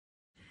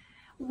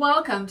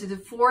Welcome to the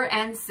 4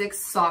 and 6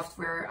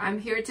 software. I'm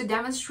here to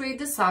demonstrate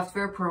the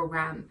software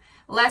program.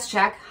 Let's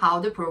check how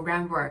the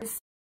program works.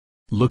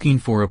 Looking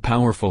for a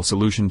powerful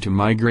solution to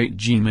migrate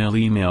Gmail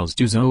emails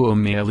to Zoho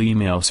Mail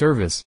email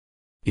service?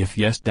 If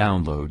yes,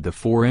 download the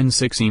 4 and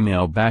 6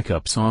 email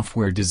backup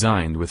software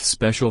designed with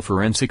special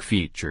forensic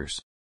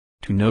features.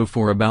 To know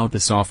more about the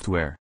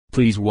software,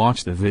 please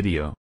watch the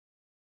video.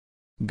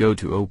 Go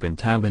to Open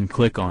tab and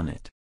click on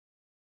it.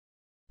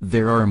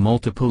 There are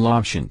multiple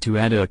options to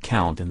add an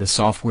account in the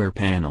software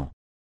panel.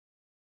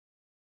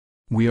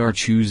 We are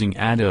choosing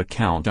Add an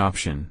Account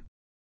option.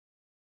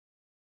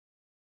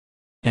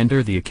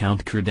 Enter the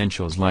account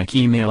credentials like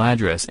email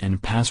address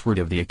and password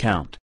of the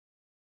account.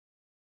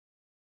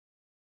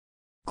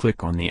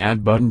 Click on the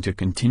Add button to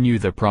continue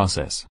the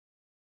process.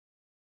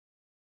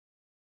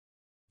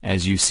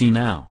 As you see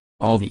now,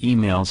 all the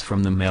emails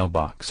from the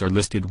mailbox are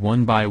listed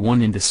one by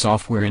one in the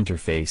software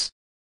interface.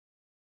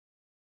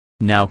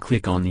 Now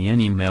click on the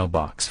Any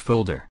Mailbox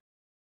folder.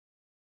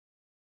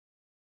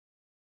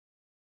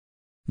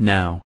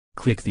 Now,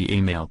 click the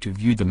email to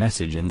view the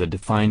message in the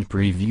defined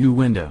preview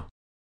window.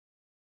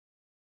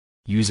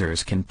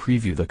 Users can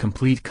preview the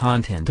complete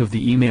content of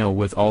the email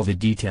with all the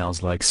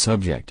details like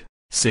subject,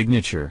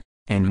 signature,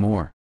 and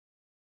more.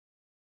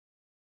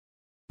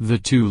 The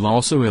tool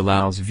also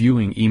allows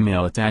viewing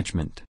email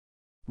attachment.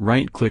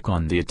 Right-click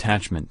on the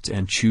attachment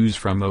and choose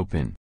from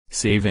Open,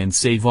 Save and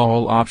Save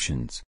All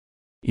options.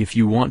 If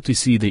you want to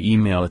see the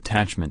email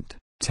attachment,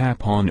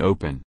 tap on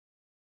Open.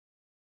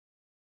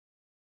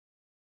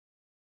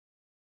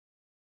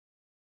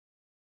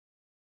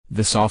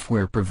 The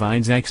software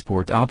provides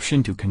export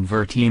option to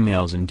convert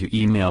emails into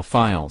email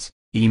files,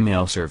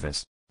 email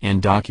service,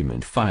 and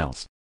document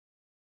files.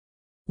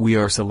 We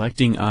are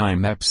selecting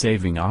IMAP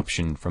saving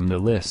option from the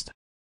list.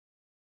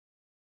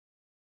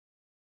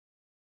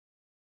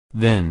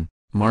 Then,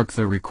 mark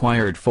the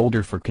required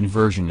folder for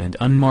conversion and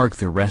unmark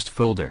the rest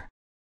folder.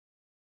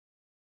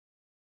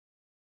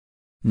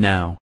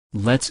 Now,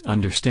 let's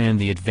understand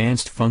the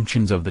advanced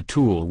functions of the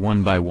tool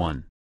one by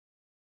one.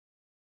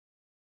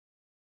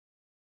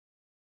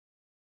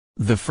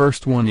 The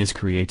first one is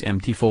Create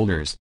Empty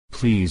Folders.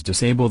 Please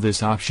disable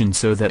this option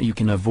so that you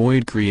can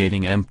avoid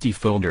creating empty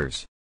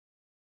folders.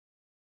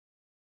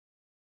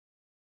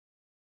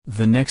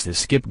 The next is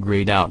Skip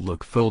Grayed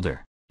Outlook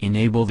folder.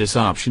 Enable this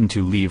option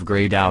to leave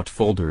grayed out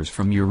folders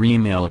from your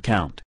email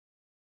account.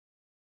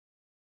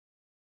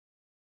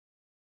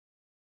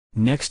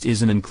 Next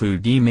is an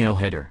Include Email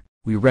Header.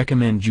 We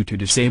recommend you to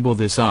disable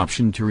this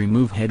option to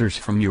remove headers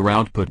from your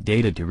output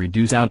data to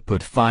reduce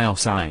output file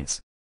size.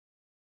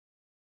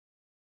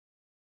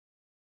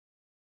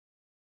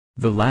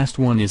 The last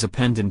one is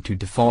Append to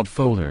Default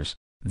Folders.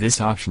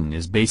 This option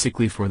is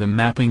basically for the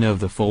mapping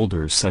of the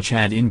folders such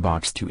as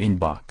Inbox to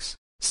Inbox,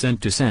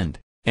 Sent to Send,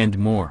 and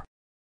more.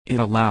 It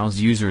allows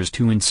users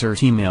to insert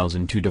emails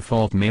into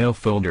default mail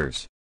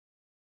folders.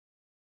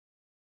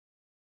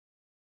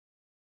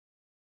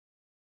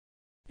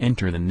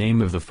 Enter the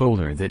name of the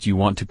folder that you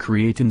want to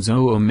create in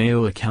Zoho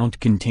Mail account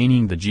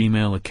containing the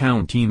Gmail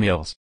account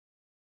emails.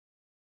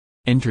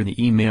 Enter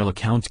the email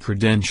account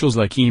credentials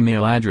like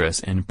email address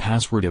and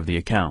password of the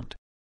account.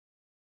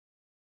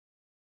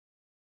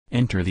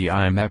 Enter the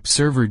IMAP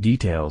server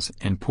details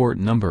and port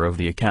number of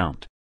the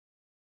account.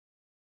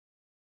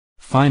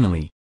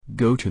 Finally,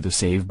 go to the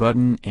Save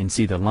button and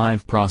see the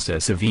live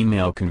process of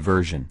email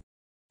conversion.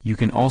 You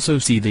can also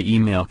see the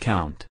email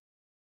count.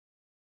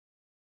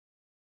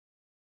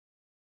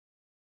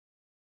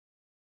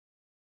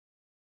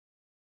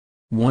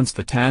 Once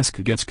the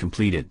task gets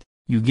completed,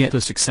 you get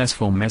a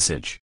successful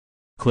message.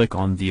 Click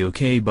on the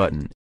OK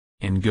button,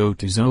 and go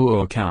to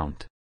Zoho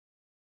account.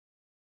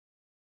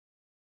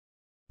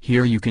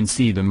 Here you can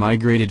see the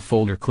migrated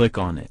folder. Click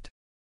on it.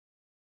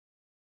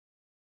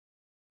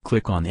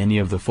 Click on any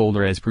of the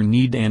folder as per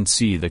need and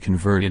see the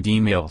converted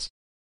emails.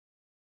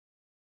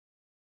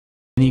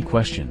 Any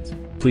questions,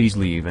 please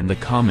leave in the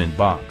comment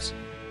box.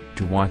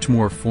 To watch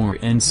more 4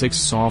 and 6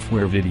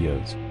 software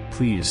videos,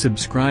 please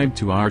subscribe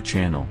to our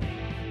channel.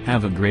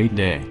 Have a great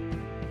day.